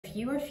If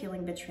you are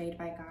feeling betrayed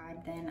by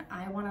God, then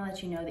I want to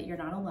let you know that you're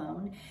not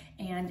alone.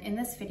 And in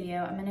this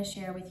video, I'm going to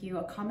share with you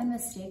a common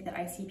mistake that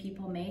I see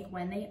people make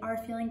when they are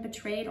feeling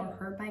betrayed or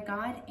hurt by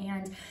God,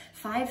 and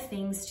 5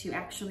 things to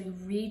actually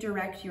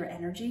redirect your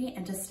energy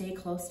and to stay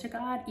close to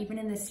God, even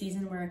in this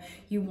season where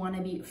you want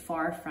to be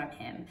far from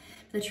Him.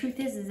 The truth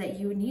is that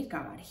you need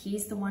God.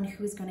 He's the one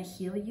who is going to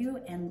heal you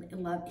and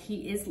love.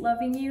 He is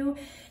loving you,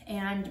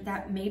 and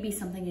that may be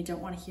something you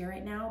don't want to hear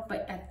right now,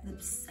 but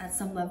at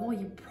some level,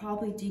 you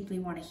probably deeply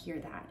want to hear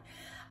that.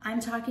 I'm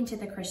talking to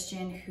the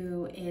Christian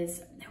who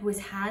has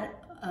had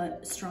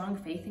a strong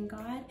faith in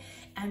God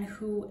and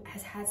who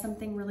has had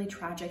something really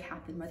tragic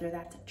happen, whether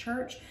that's at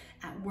church,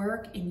 at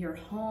work, in your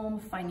home,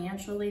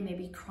 financially,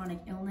 maybe chronic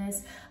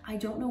illness. I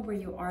don't know where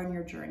you are in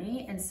your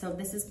journey, and so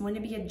this is going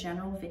to be a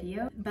general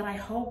video, but I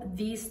hope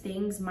these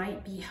things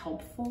might be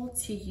helpful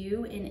to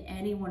you in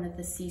any one of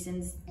the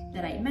seasons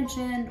that I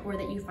mentioned or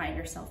that you find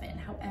yourself in,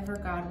 however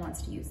God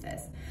wants to use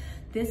this.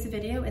 This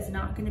video is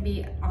not going to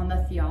be on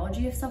the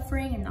theology of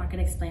suffering. I'm not going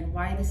to explain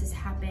why this has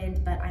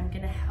happened, but I'm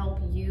going to help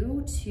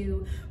you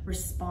to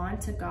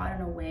respond to God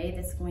in a way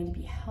that's going to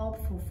be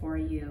helpful for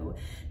you,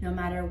 no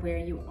matter where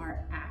you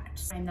are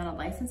at. I'm not a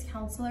licensed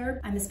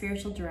counselor. I'm a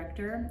spiritual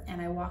director,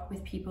 and I walk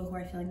with people who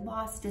are feeling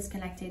lost,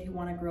 disconnected, who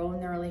want to grow in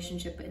their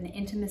relationship and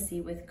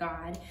intimacy with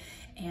God.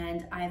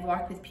 And I've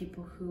walked with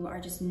people who are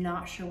just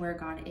not sure where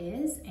God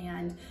is,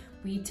 and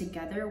we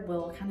together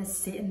will kind of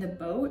sit in the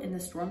boat in the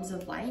storms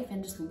of life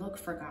and just look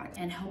for God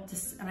and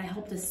I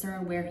help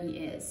discern where He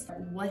is.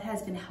 What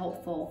has been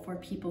helpful for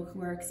people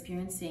who are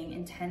experiencing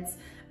intense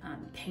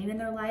pain in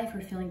their life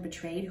or feeling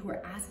betrayed, who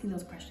are asking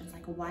those questions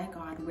like, why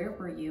God, where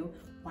were you?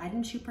 Why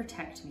didn't you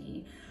protect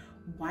me?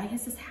 Why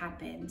has this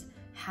happened?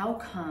 How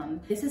come?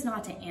 This is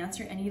not to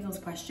answer any of those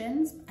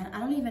questions, and I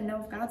don't even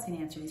know if God's going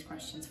to answer these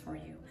questions for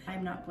you.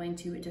 I'm not going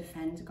to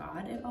defend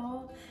God at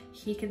all.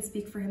 He can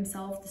speak for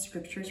Himself. The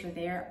scriptures are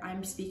there.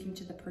 I'm speaking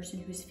to the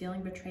person who's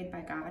feeling betrayed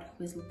by God,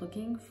 who is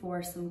looking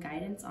for some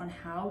guidance on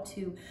how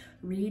to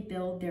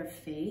rebuild their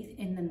faith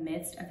in the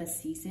midst of a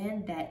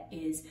season that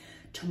is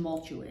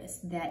tumultuous,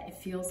 that it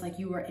feels like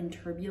you are in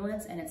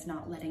turbulence and it's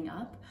not letting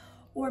up.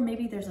 Or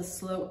maybe there's a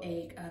slow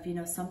ache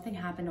of, something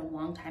happened a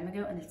long time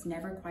ago and it's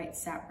never quite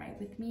sat right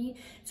with me.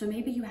 So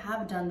maybe you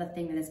have done the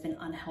thing that has been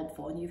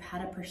unhelpful and you've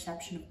had a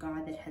perception of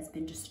God that has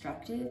been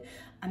destructive.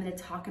 I'm going to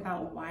talk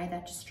about why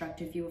that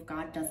destructive view of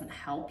God doesn't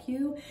help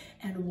you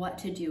and what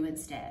to do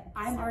instead.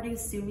 I'm already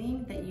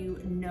assuming that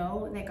you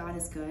know that God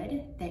is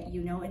good, that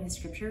you know in His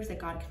scriptures that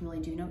God can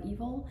really do no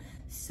evil.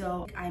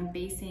 So I'm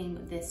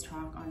basing this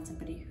talk on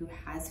somebody who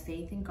has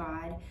faith in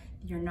God.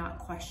 You're not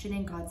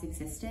questioning God's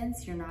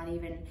existence.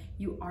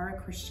 You are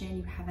a Christian.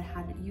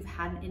 You've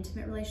had an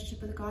intimate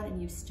relationship with God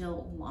and you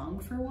still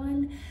long for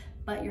one,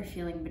 but you're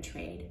feeling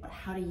betrayed.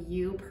 How do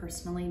you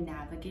personally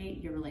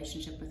navigate your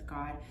relationship with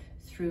God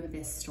through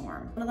this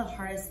storm? One of the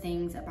hardest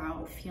things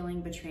about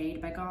feeling betrayed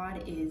by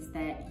God is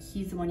that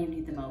He's the one you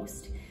need the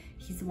most.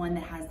 He's the one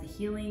that has the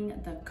healing,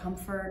 the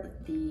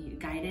comfort, the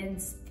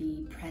guidance,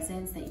 the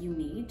presence that you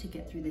need to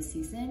get through this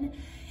season.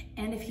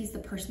 And if He's the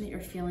person that you're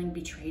feeling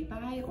betrayed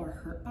by or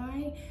hurt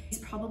by, He's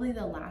probably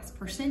the last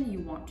person you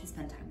want to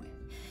spend time with.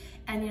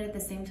 And yet at the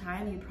same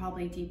time, you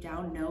probably deep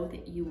down know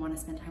that you want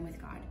to spend time with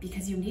God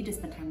because you need to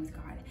spend time with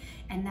God.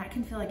 And that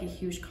can feel like a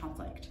huge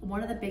conflict.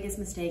 One of the biggest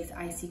mistakes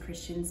I see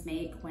Christians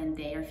make when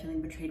they are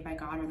feeling betrayed by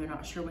God or they're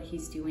not sure what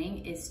He's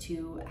doing is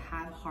to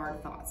have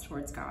hard thoughts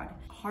towards God.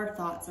 Hard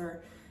thoughts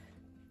are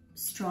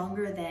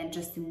stronger than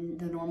just the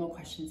normal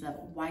questions of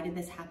why did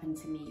this happen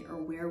to me, or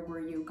where were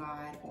you,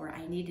 God, or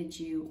I needed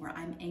you, or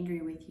I'm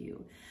angry with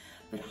you.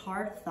 But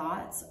hard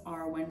thoughts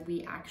are when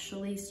we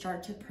actually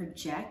start to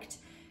project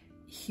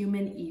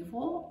human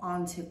evil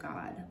onto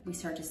God. We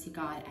start to see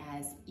God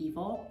as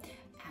evil,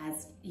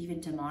 as even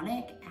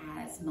demonic,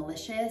 as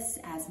malicious,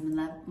 as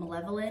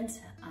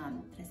malevolent.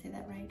 Did I say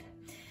that right?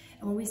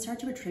 And when we start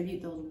to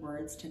attribute those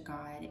words to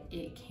God,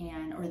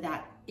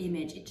 that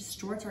image, it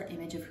distorts our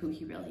image of who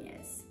He really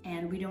is.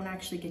 And we don't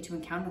actually get to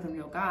encounter the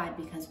real God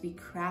because we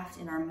craft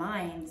in our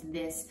minds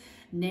this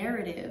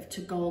narrative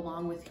to go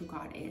along with who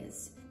God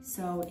is.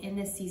 So in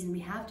this season, we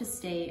have to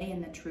stay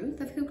in the truth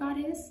of who God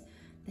is,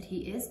 that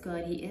He is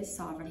good, He is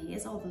sovereign, He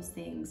is all those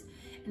things.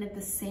 And at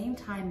the same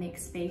time, make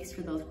space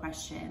for those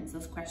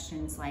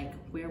questions like,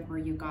 where were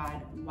you,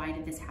 God? Why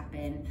did this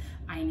happen?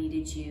 I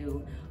needed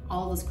you.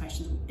 All those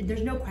questions.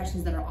 There's no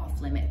questions that are off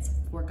limits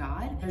for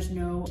God. There's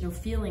no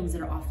feelings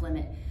that are off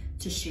limit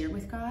to share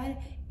with God.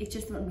 It's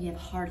just when we have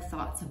hard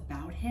thoughts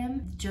about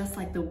Him, just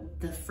like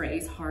the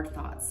phrase hard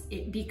thoughts,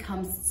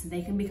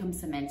 they can become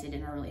cemented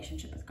in our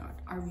relationship with God.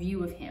 Our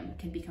view of Him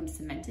can become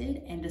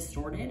cemented and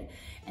distorted,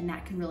 and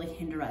that can really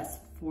hinder us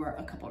for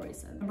a couple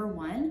reasons. Number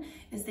one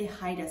is they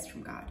hide us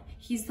from God.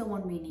 He's the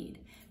one we need.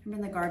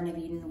 Remember in the Garden of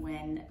Eden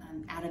when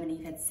Adam and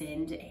Eve had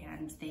sinned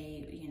and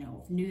they,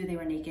 knew that they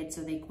were naked,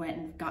 so they went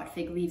and got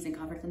fig leaves and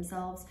covered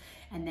themselves.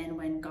 And then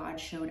when God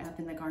showed up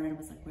in the garden and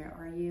was like, where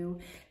are you?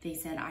 They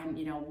said,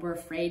 we're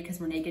afraid because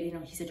we're naked.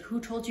 He said, who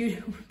told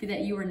you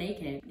that you were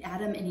naked?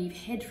 Adam and Eve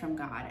hid from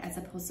God, as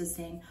opposed to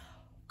saying,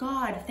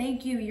 God,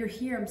 thank you, you're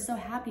here, I'm so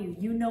happy.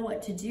 You know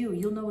what to do.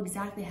 You'll know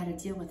exactly how to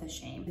deal with the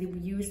shame. They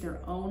use their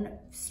own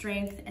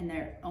strength and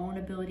their own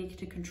ability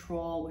to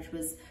control, which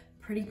was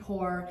pretty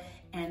poor,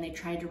 and they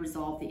tried to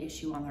resolve the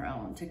issue on their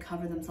own to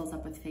cover themselves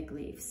up with fig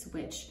leaves,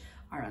 which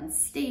are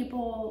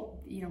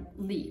unstable,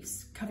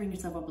 leaves. Covering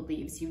yourself up with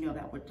leaves,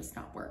 that would just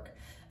not work.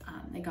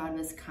 And God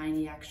was kind.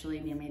 He actually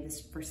made this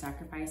for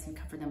sacrifice and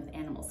covered them with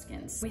animal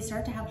skins. When we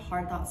start to have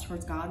hard thoughts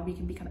towards God, we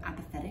can become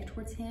apathetic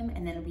towards him,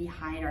 and then we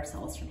hide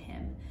ourselves from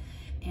him.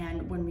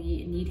 And when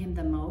we need him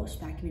the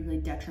most, that can be really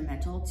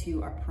detrimental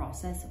to our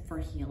process for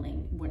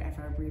healing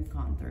whatever we've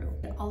gone through.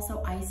 It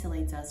also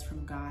isolates us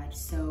from God.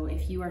 So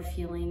if you are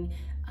feeling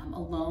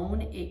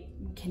alone, it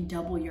can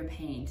double your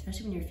pain,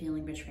 especially when you're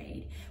feeling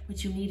betrayed.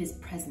 What you need is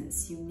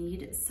presence. You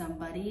need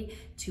somebody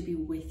to be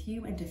with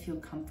you and to feel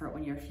comfort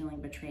when you're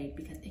feeling betrayed,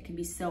 because it can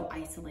be so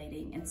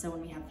isolating. And so when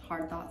we have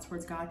hard thoughts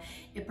towards God,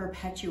 it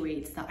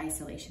perpetuates the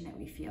isolation that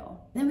we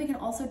feel. Then we can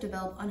also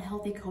develop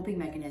unhealthy coping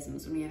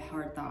mechanisms when we have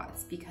hard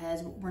thoughts,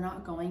 because we're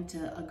not going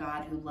to a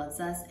God who loves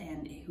us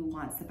and who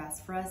wants the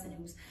best for us, and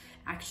whose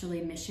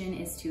actually mission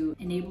is to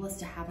enable us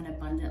to have an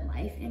abundant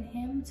life in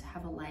him, to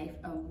have a life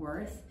of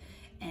worth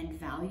and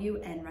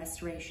value and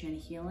restoration and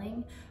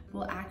healing.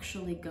 Will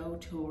actually go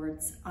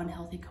towards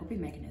unhealthy coping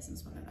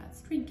mechanisms, whether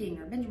that's drinking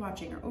or binge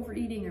watching or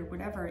overeating or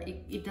whatever.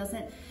 It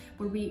doesn't,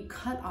 when we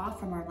cut off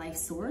from our life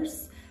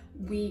source,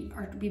 we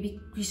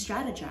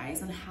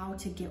strategize on how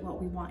to get what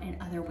we want in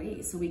other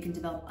ways, so we can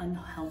develop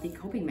unhealthy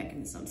coping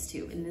mechanisms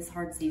too. In this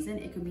hard season,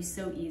 it can be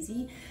so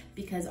easy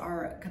because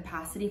our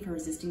capacity for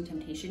resisting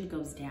temptation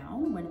goes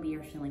down when we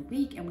are feeling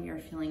weak and we are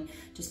feeling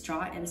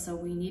distraught. And so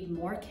we need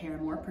more care,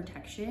 more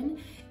protection,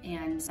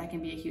 and that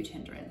can be a huge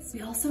hindrance.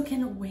 We also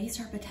can waste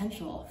our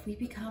potential. If we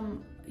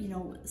become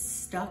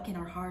stuck in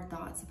our hard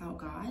thoughts about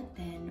God,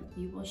 then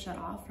we will shut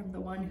off from the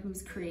one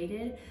who's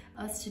created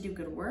us to do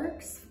good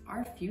works,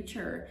 our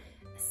future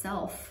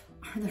self,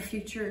 or the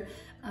future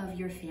of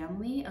your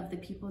family, of the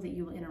people that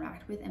you will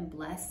interact with and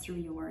bless through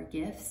your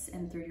gifts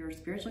and through your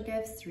spiritual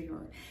gifts, through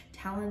your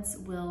talents,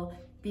 will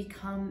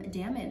become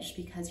damaged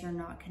because you're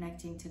not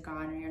connecting to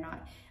God, or you're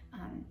not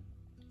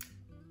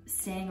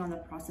staying on the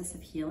process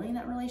of healing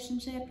that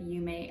relationship. You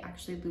may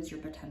actually lose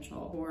your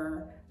potential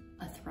for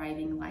a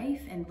thriving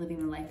life and living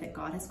the life that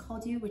God has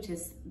called you, which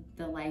is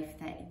the life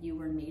that you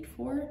were made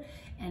for.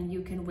 And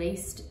you can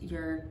waste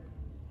your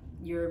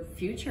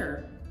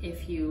future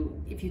if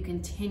you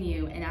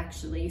continue and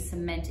actually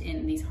cement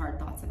in these hard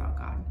thoughts about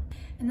God.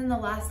 And then the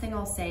last thing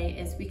I'll say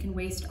is we can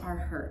waste our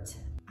hurt.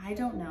 I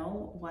don't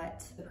know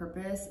what the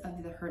purpose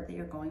of the hurt that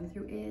you're going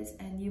through is,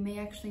 and you may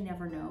actually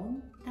never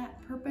know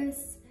that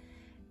purpose,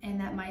 and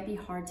that might be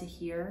hard to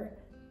hear.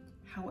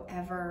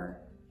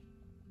 However,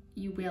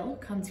 you will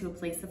come to a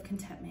place of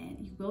contentment.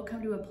 You will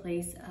come to a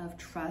place of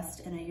trust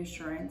and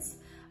assurance.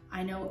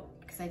 I know,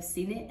 because I've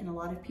seen it in a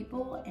lot of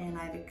people and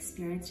I've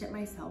experienced it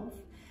myself,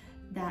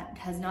 that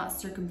has not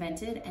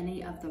circumvented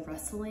any of the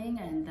wrestling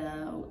and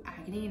the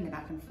agony and the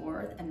back and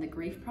forth and the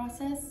grief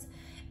process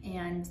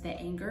and the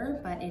anger,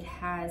 but it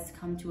has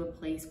come to a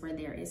place where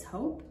there is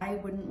hope. I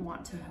wouldn't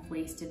want to have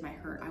wasted my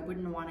hurt. I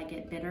wouldn't want to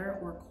get bitter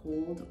or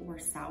cold or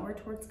sour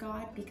towards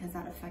God, because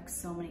that affects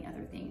so many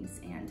other things.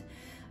 And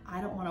I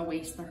don't want to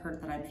waste the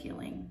hurt that I'm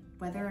feeling.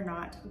 Whether or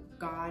not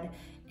God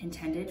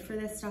intended for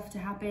this stuff to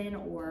happen,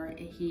 or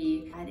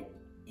he had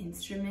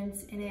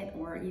instruments in it,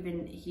 or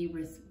even he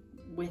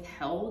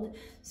withheld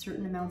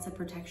certain amounts of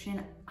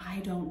protection, I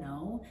don't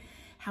know.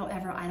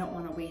 However, I don't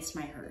want to waste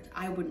my hurt.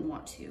 I wouldn't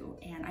want to.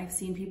 And I've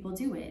seen people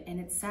do it, and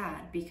it's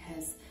sad,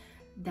 because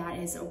that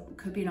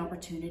could be an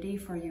opportunity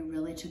for you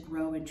really to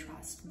grow in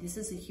trust. This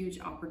is a huge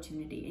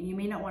opportunity, and you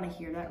may not want to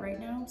hear that right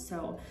now.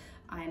 So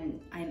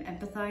I'm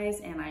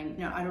empathize, and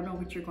I don't know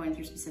what you're going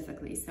through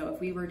specifically. So if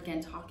we were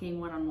again talking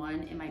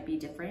one-on-one, it might be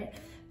different,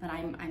 but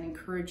I'm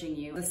encouraging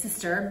you, a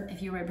sister,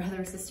 if you're my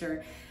brother or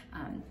sister,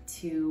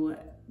 to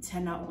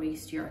not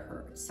waste your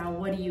hurt. Now,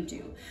 what do you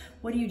do?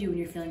 What do you do when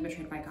you're feeling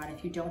betrayed by God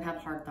if you don't have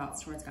hard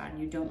thoughts towards God and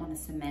you don't want to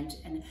cement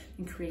and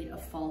create a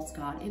false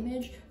God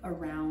image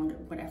around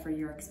whatever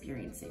you're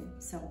experiencing?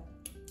 So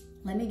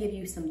let me give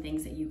you some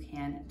things that you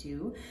can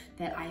do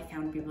that I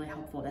found to be really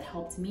helpful, that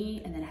helped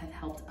me and that have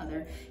helped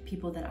other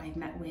people that I've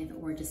met with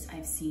or just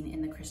I've seen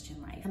in the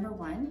Christian life. Number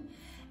one,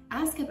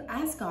 ask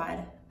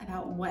God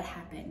about what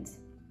happened.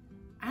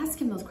 Ask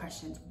him those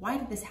questions. Why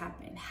did this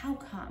happen? How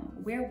come?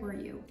 Where were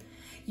you?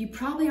 You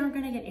probably aren't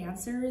going to get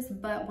answers,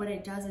 but what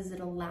it does is it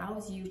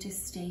allows you to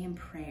stay in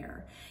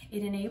prayer.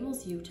 It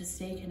enables you to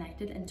stay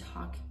connected and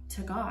talk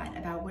to God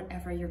about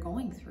whatever you're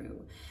going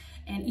through.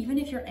 And even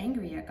if you're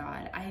angry at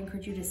God, I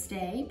encourage you to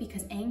stay,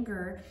 because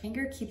anger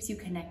keeps you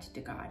connected to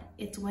God.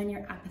 It's when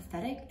you're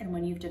apathetic and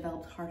when you've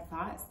developed hard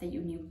thoughts that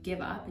you give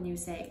up and you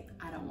say,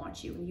 I don't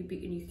want you, and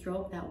you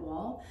throw up that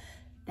wall,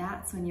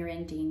 that's when you're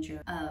in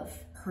danger of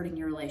hurting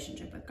your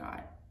relationship with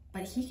God.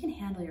 But he can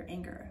handle your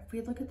anger. If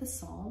we look at the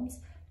Psalms,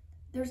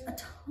 there's a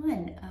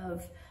ton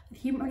of,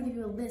 I'm going to give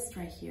you a list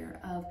right here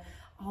of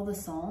all the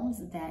Psalms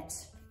that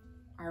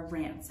are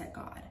rants at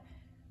God.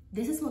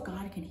 This is what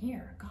God can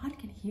hear. God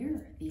can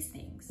hear these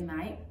things. It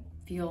might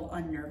feel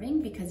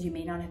unnerving because you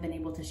may not have been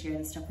able to share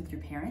this stuff with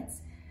your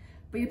parents,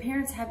 but your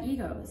parents have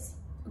egos.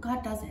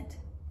 God doesn't.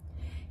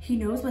 He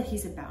knows what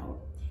he's about.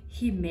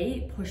 He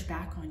may push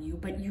back on you,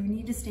 but you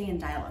need to stay in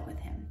dialogue with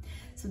him.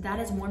 So that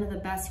is one of the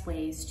best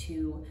ways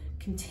to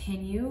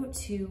continue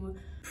to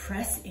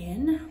press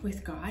in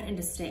with God and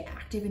to stay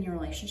active in your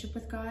relationship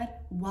with God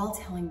while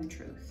telling the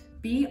truth.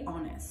 Be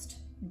honest.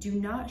 Do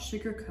not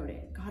sugarcoat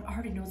it. God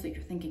already knows what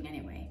you're thinking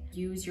anyway.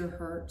 Use your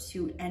hurt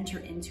to enter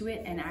into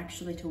it and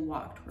actually to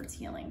walk towards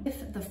healing.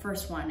 If the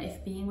first one,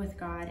 if being with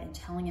God and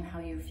telling him how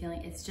you're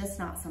feeling, it's just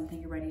not something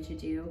you're ready to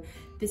do,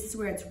 this is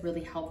where it's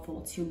really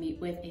helpful to meet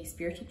with a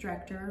spiritual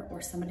director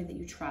or somebody that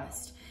you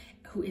trust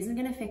who isn't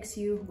going to fix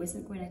you, who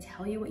isn't going to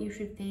tell you what you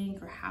should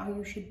think or how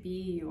you should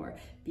be or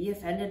be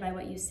offended by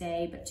what you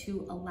say, but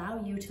to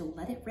allow you to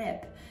let it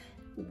rip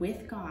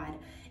with God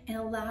and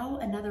allow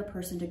another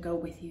person to go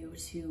with you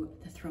to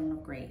the throne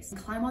of grace.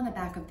 Climb on the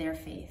back of their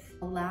faith.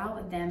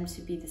 Allow them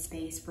to be the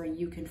space where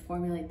you can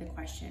formulate the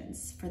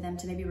questions, for them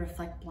to maybe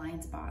reflect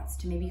blind spots,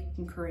 to maybe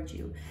encourage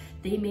you.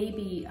 They may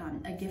be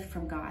a gift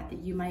from God that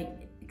you might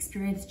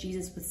experience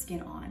Jesus with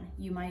skin on.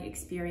 You might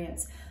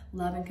experience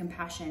love and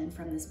compassion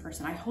from this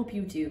person. I hope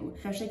you do,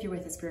 especially if you're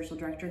with a spiritual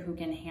director who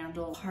can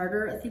handle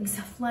harder things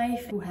of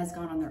life, who has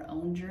gone on their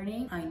own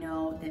journey. I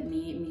know that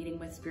me meeting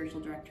with spiritual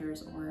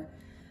directors or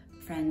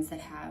friends that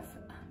have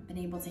been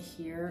able to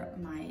hear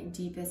my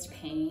deepest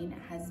pain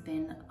has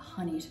been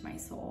honey to my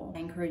soul. I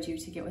encourage you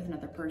to get with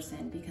another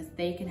person because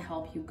they can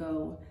help you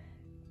go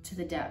to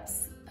the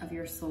depths of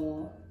your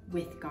soul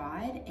with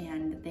God,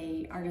 and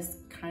they are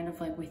just kind of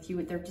like with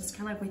you. They're just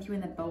kind of like with you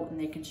in the boat, and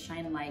they can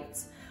shine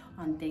lights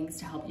on things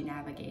to help you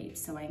navigate.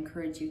 So I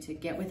encourage you to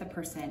get with a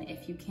person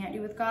if you can't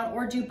do with God,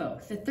 or do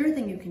both. The third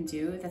thing you can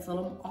do that's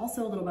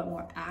also a little bit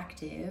more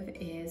active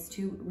is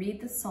to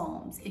read the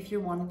Psalms if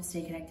you're wanting to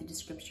stay connected to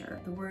scripture.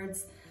 The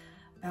words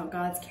about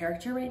God's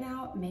character right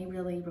now may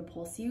really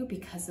repulse you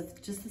because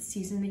of just the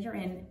season that you're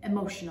in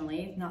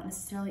emotionally, not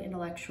necessarily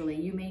intellectually.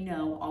 You may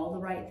know all the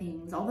right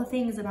things, all the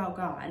things about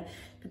God,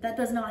 but that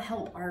does not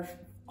help our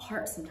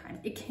heart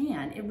sometimes. It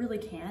can, it really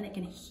can. It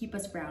can keep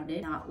us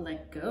grounded, not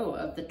let go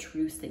of the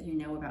truths that you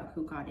know about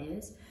who God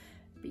is,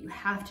 but you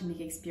have to make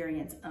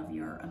experience of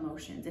your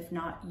emotions. If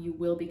not, you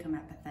will become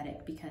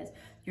apathetic because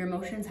your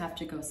emotions have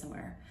to go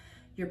somewhere.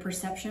 Your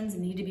perceptions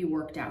need to be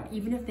worked out,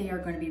 even if they are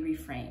going to be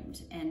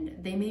reframed, and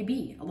they may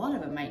be. A lot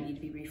of it might need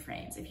to be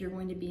reframed. If you're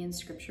going to be in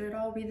scripture at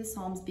all, read the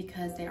Psalms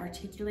because they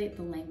articulate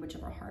the language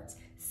of our hearts.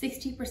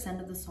 60%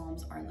 of the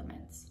Psalms are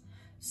laments.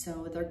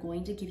 So they're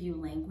going to give you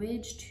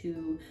language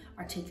to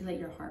articulate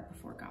your heart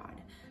before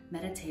God.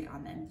 Meditate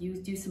on them. You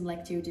do some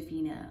Lectio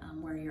Divina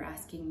where you're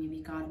asking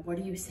maybe, God, what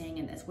are you saying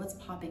in this? What's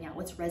popping out?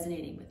 What's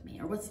resonating with me?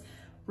 Or what's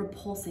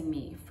repulsing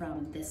me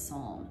from this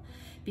psalm?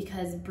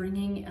 Because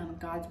bringing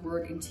God's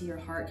word into your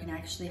heart can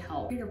actually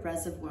help create a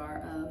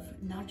reservoir of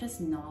not just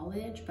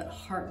knowledge, but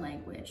heart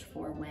language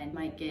for when you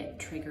might get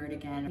triggered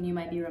again, and you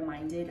might be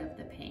reminded of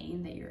the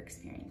pain that you're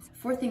experiencing.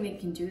 Fourth thing that you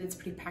can do that's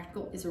pretty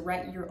practical is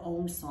write your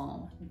own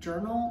psalm.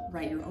 Journal,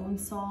 write your own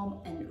psalm,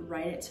 and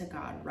write it to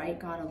God. Write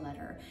God a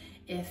letter.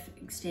 If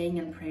staying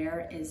in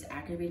prayer is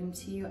aggravating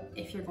to you,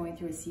 if you're going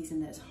through a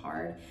season that's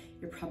hard,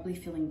 you're probably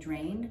feeling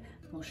drained,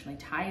 emotionally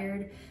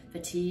tired,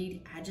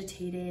 fatigued,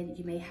 agitated.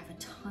 You may have a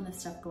ton of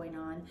stuff going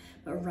on,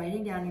 but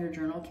writing down in your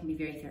journal can be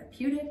very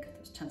therapeutic.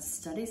 There's tons of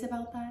studies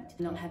about that.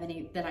 I don't have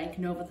any that I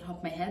know off the top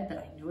of my head, but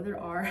I know there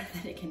are,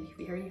 that it can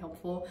be very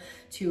helpful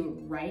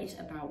to write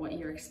about what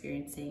you're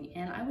experiencing.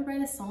 And I would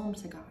write a psalm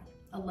to God,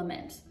 a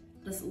lament.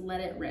 Just let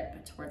it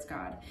rip towards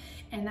God.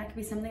 And that could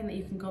be something that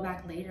you can go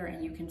back later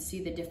and you can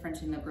see the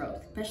difference in the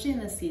growth, especially in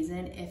this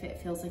season. If it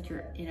feels like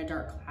you're in a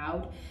dark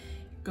cloud,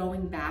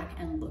 going back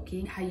and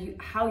looking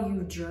how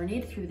you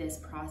journeyed through this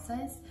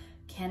process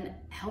can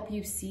help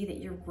you see that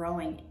you're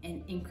growing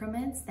in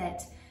increments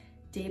that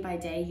day by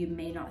day you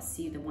may not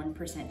see the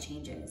 1%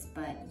 changes,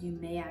 but you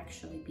may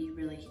actually be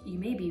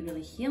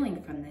really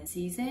healing from this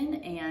season,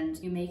 and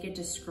you may get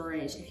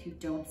discouraged if you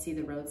don't see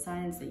the road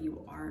signs that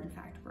you are in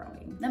fact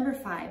growing. Number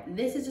 5,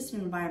 this is just an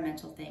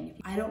environmental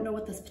thing. I don't know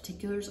what the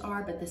particulars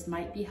are, but this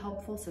might be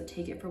helpful, so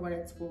take it for what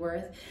it's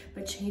worth.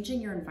 But changing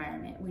your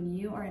environment, when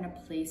you are in a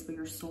place where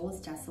your soul is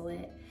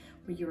desolate,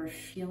 where you are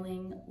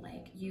feeling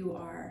like you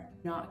are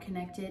not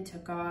connected to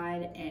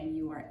God and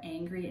you are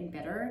angry and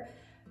bitter,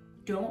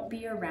 don't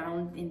be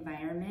around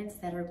environments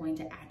that are going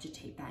to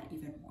agitate that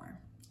even more.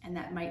 And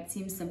that might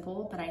seem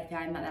simple, but I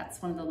find that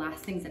that's one of the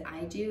last things that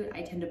I do.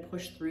 I tend to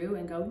push through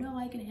and go, no,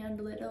 I can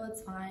handle it. No,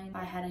 it's fine. If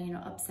I had a,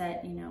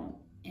 upset,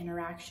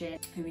 interaction,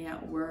 maybe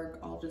at work,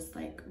 I'll just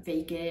like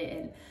fake it.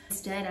 And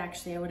instead,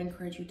 actually, I would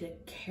encourage you to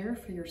care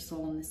for your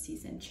soul in this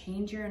season.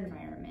 Change your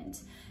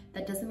environment.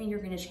 That doesn't mean you're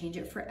going to change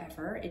it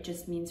forever. It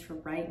just means for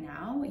right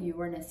now,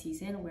 you are in a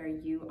season where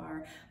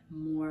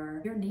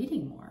you're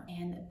needing more.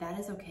 And that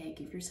is okay.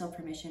 Give yourself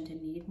permission to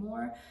need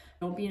more.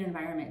 Don't be in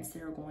environments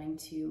that are going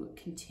to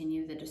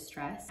continue the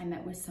distress. I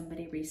met with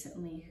somebody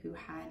recently who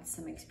had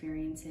some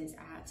experiences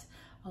at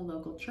a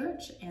local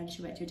church, and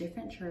she went to a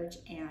different church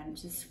and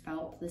just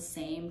felt the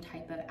same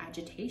type of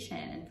agitation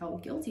and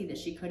felt guilty that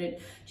she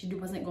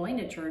wasn't going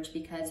to church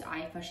because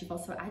she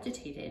felt so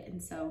agitated.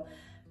 And so,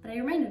 but I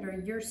reminded her,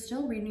 you're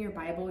still reading your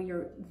Bible,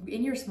 you're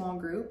in your small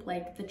group,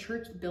 like the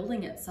church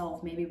building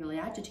itself may be really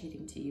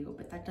agitating to you,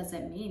 but that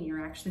doesn't mean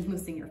you're actually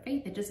losing your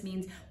faith. It just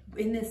means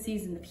in this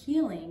season of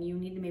healing, you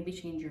need to maybe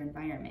change your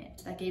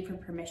environment. That gave her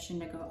permission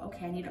to go,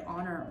 okay, I need to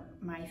honor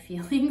my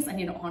feelings. I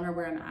need to honor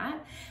where I'm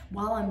at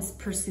while I'm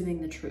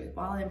pursuing the truth,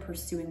 while I'm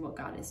pursuing what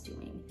God is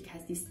doing,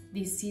 because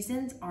these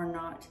seasons are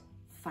not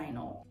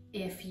final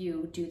if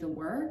you do the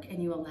work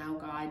and you allow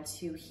God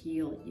to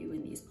heal you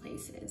in these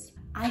places.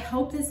 I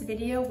hope this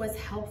video was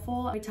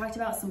helpful. We talked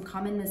about some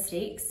common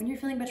mistakes. When you're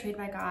feeling betrayed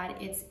by God,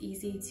 it's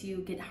easy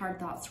to get hard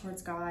thoughts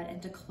towards God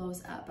and to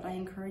close up, but I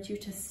encourage you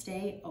to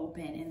stay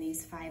open in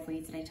these 5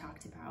 ways that I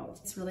talked about.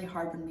 It's really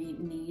hard when we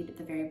need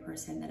the very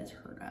person that has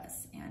hurt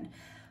us, and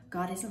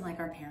God isn't like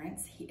our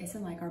parents. He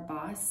isn't like our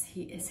boss.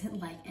 He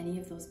isn't like any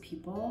of those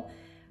people.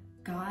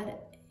 God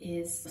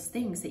is those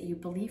things that you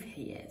believe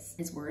he is.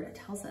 His word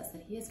tells us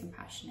that he is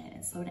compassionate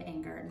and slow to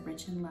anger and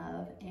rich in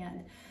love,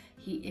 and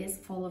he is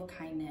full of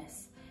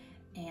kindness.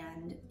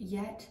 And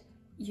yet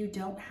you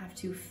don't have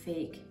to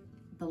fake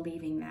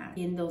believing that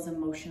in those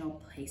emotional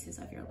places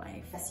of your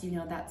life. Yes, you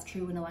know that's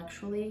true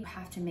intellectually. You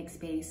have to make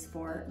space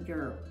for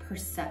your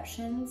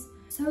perceptions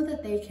so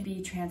that they can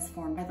be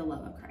transformed by the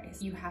love of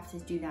Christ. You have to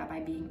do that by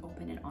being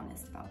open and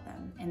honest about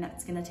them, and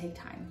that's gonna take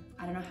time.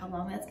 I don't know how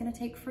long that's gonna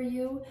take for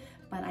you,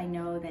 but I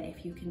know that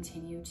if you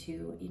continue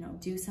to,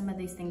 do some of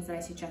these things that I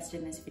suggested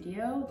in this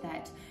video,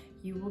 that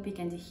you will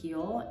begin to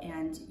heal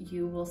and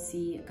you will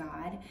see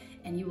God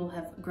and you will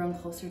have grown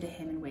closer to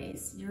him in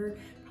ways. You're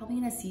probably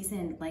in a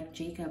season like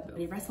Jacob,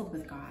 he wrestled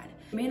with God.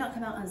 You may not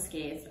come out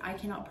unscathed. I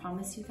cannot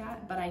promise you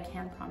that, but I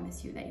can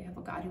promise you that you have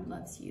a God who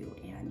loves you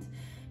and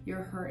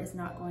your hurt is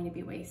not going to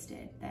be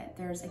wasted, that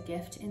there's a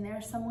gift in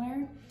there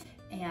somewhere.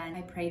 And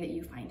I pray that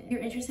you find it. If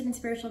you're interested in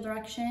spiritual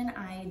direction,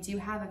 I do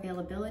have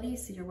availability,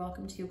 so you're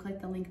welcome to click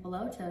the link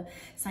below to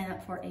sign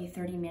up for a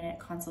 30-minute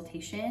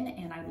consultation,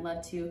 and I'd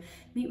love to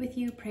meet with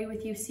you, pray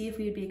with you, see if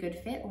we would be a good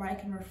fit, or I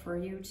can refer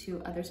you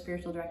to other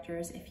spiritual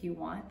directors if you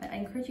want, but I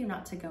encourage you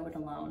not to go it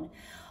alone.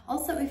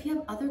 Also, if you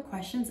have other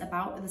questions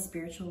about the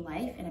spiritual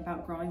life and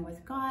about growing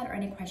with God, or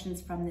any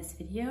questions from this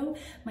video,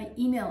 my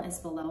email is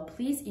below.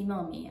 Please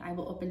email me. I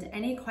will open to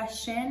any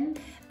question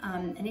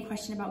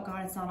about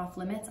God is not off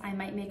limits. I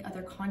might make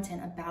other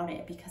content about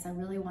it because I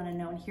really want to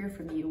know and hear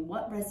from you.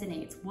 What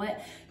resonates?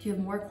 What do you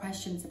have more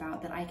questions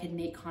about that I could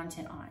make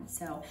content on?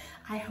 So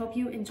I hope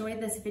you enjoyed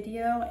this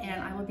video,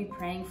 and I will be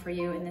praying for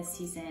you in this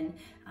season.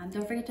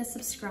 Don't forget to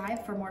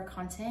subscribe for more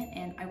content,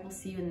 and I will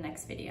see you in the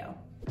next video.